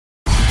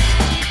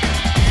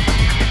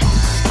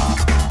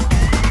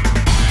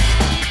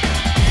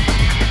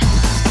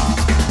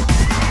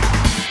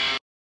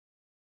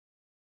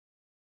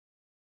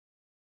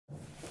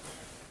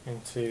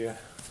going to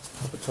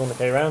put the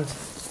tourniquet around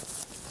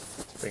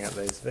to bring out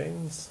those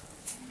veins,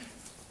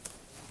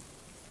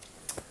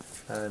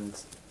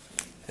 and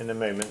in a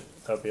moment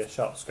there'll be a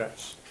sharp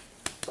scratch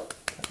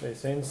at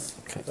those veins.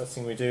 Okay. First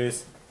thing we do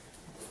is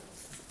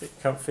get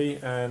comfy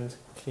and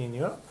clean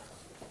you up.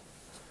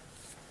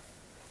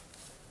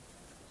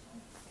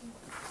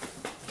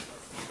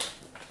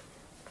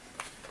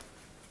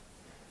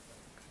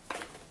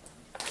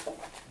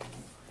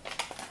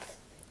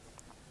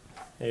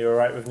 Are you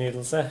alright with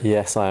needles there?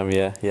 Yes, I am,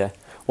 yeah.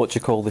 What do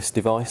you call this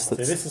device? So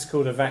this is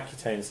called a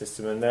vacutane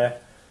system, and they're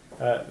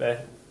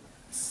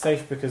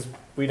safe because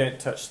we don't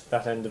touch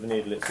that end of the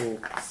needle, it's all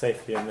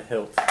safely in the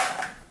hilt.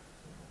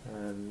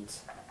 And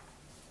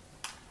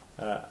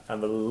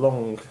the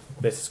long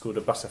bit is called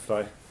a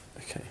butterfly.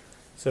 Okay.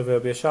 So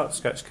there'll be a sharp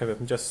scratch coming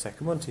up in just a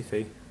second. 1, 2,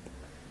 3.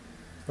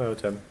 Well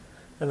done.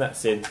 And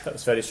that's in. That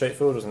was fairly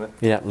straightforward, wasn't it?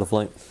 Yeah,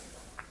 lovely.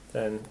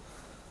 Then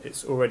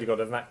it's already got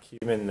a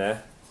vacuum in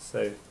there, so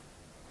it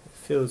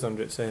fills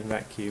under its own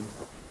vacuum.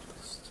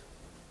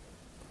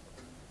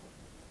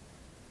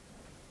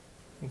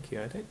 Thank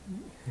you, I don't.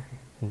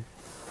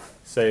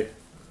 So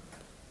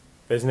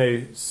there's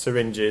no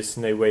syringes,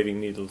 no waving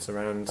needles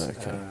around.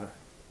 Okay.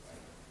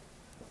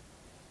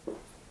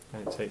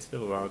 And it takes a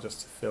little while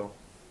just to fill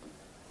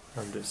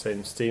under its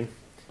own steam.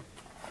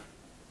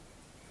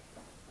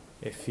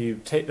 If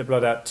you take the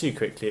blood out too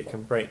quickly, it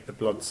can break the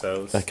blood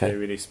cells. Okay. They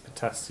release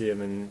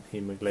potassium and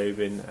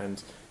hemoglobin,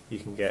 and you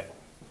can get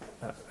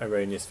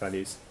erroneous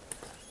values,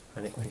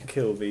 and it can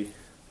kill the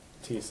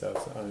T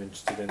cells that I'm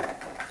interested in.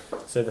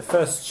 So the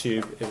first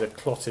tube is a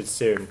clotted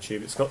serum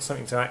tube. It's got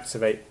something to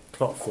activate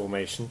clot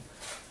formation,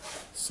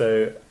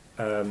 so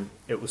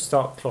it will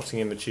start clotting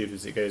in the tube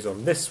as it goes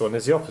on. This one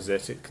is the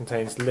opposite. It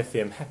contains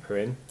lithium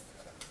heparin,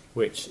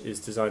 which is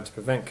designed to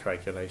prevent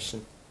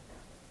coagulation.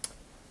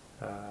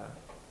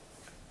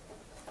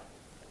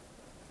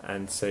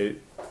 And so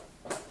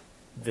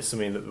this will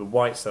mean that the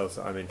white cells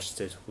that I'm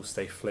interested in will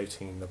stay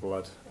floating in the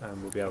blood,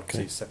 and we'll be able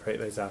to separate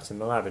those out in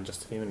the lab in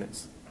just a few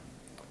minutes.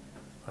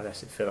 I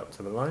let it fill up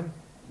to the line.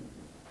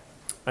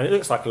 And it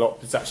looks like a lot,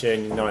 but it's actually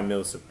only 9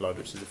 mils of blood,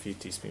 which is a few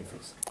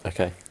teaspoonfuls.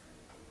 Okay.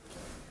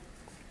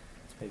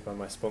 It's made by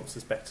my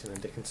sponsors, Becton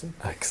and Dickinson.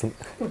 Excellent.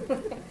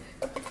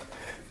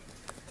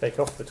 Take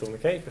off the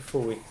tourniquet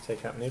before we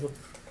take out the needle.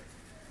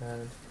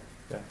 And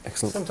yeah.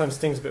 Excellent. Sometimes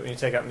stings a bit when you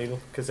take out the needle,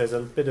 because there's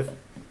a bit of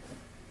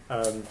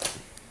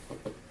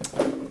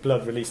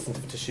blood released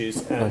into the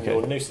tissues, and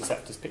your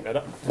nociceptors pick that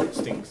up, and it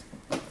stings.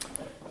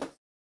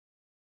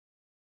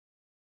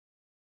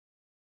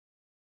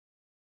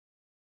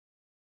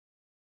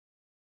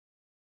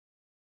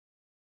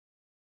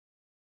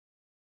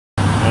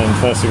 And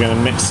first we're going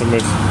to mix them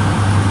with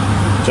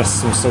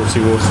just some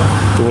salty water.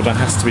 The water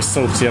has to be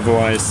salty,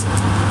 otherwise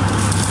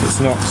it's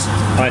not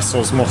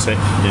isosmotic.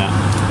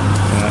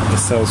 The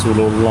cells will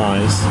all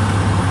lyse.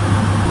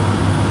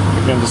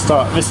 We're going to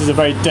start. This is a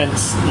very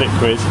dense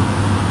liquid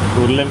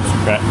called lymph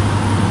prep,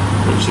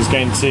 which is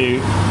going to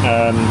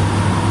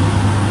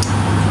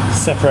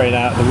separate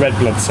out the red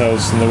blood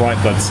cells from the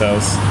white blood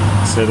cells.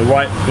 So the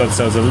white blood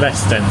cells are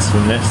less dense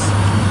than this,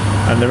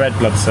 and the red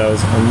blood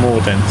cells are more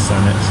dense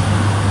than it.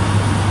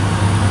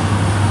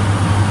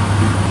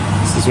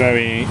 This is where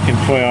we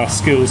employ our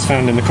skills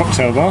found in the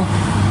cocktail bar.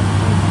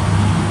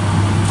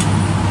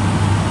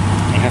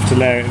 You have to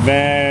layer it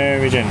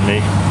very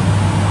gently.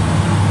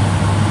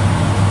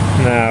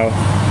 Now,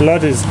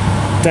 blood is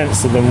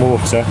denser than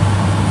water,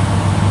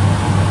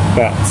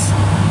 but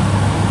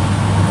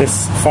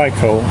this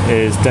ficol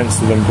is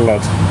denser than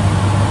blood.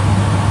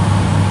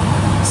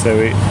 So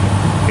we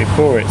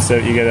pour it so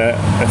you get a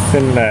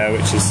thin layer,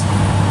 which is,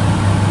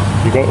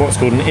 you've got what's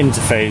called an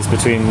interphase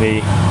between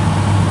the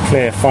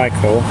clear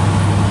ficol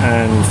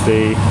and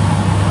the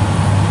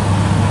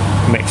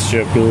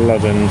mixture of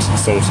blood and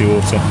salty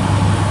water.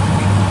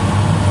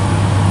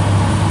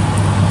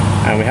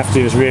 And we have to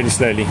do this really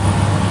slowly.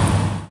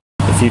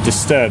 If you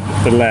disturb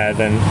the layer,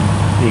 then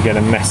you get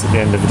a mess at the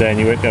end of the day and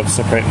you won't be able to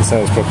separate the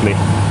cells properly.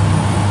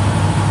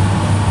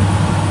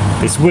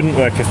 This wouldn't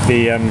work if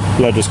the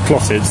blood was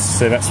clotted,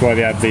 so that's why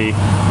they add the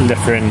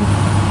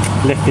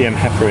lithium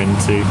heparin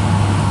to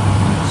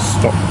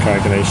stop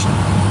coagulation.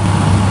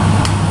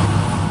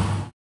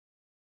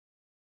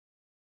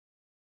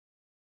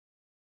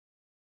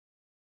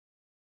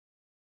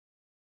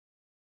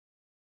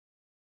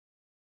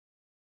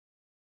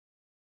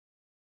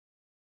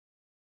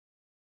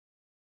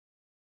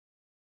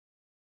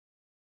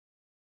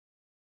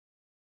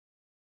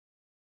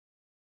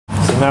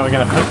 Now we're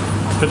going to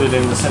put it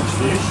in the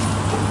centrifuge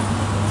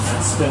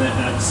and spin it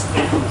at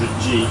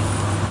 800G.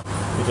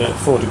 We do it at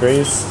 4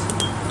 degrees,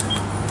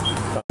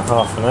 about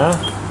half an hour,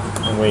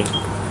 and we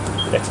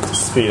get it to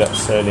speed up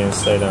slowly and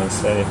slow down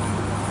slowly.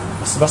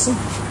 Press the button,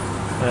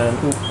 and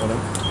hold on,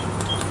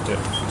 do it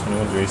at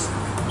 21 degrees.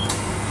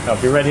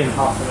 That'll be ready in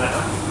half an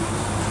hour.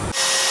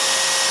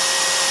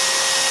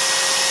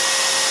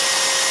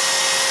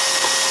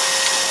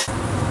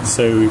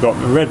 So we've got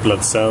the red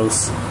blood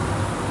cells,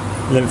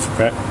 lymph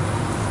prep,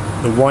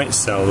 the white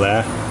cell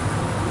there,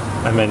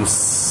 and then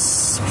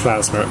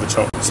plasma at the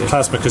top. So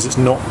plasma because it's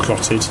not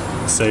clotted,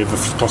 so the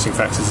clotting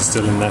factors are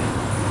still in there.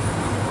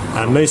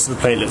 And most of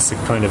the platelets are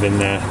kind of in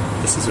there.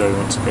 This is where we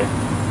want to go.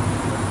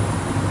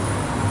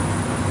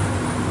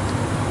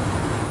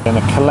 I'm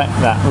going to collect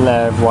that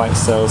layer of white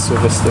cells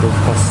with this little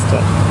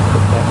pesta.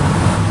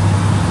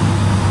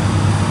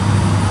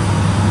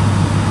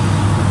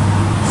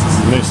 This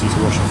is mostly to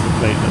wash off the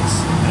platelets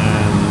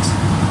and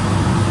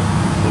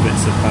the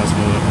bits of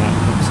plasma that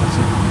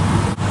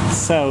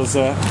cells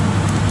are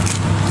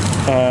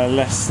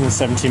less than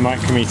 70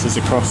 micrometers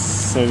across,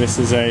 so this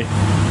is a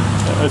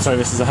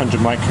this is a 100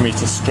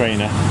 micrometer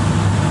strainer.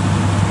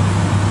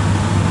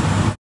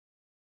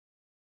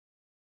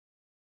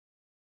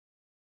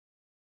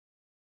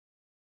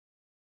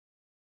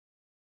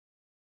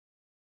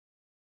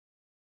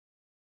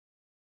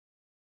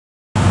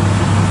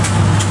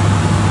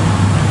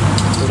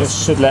 So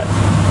this should let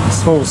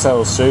small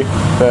cells through,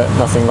 but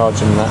nothing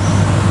larger than that.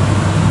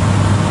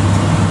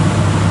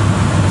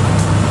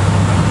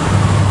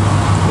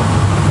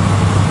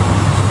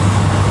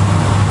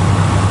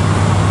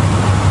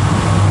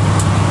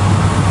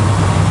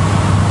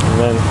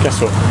 Guess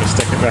what? We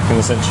stick it back in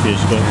the centrifuge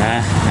again.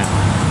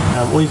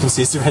 All you can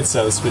see is the red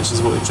cells, which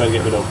is what we try to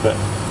get rid of, but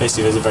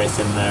basically there's a very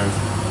thin layer of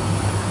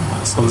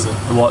white cells.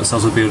 The white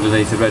cells would be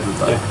underneath the red, would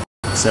they? Yeah.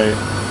 So,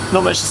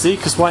 not much to see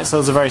because white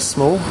cells are very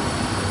small.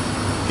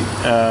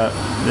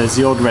 There's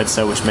the odd red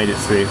cell which made it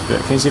through,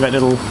 but can you see that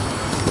little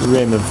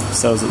rim of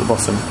cells at the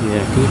bottom?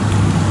 Yeah.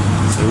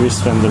 So we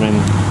spend them in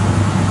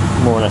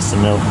more or less a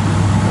mil.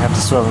 We have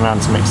to swirl them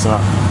around to mix them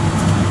up.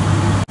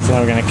 So now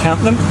we're going to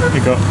count them.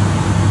 We've got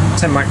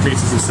 10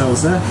 microliters of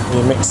cells there.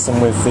 We mix them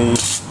with the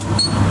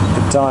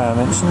dye I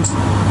mentioned.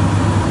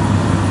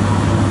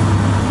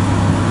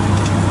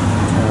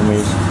 And we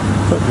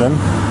put them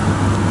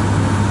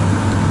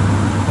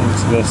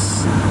into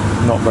this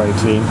not very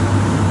clean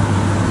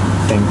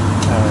thing.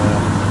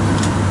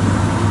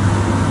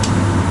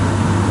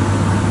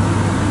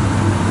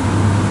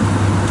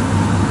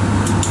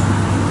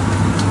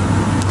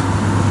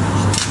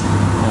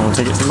 And we'll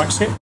take it to the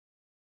microscope.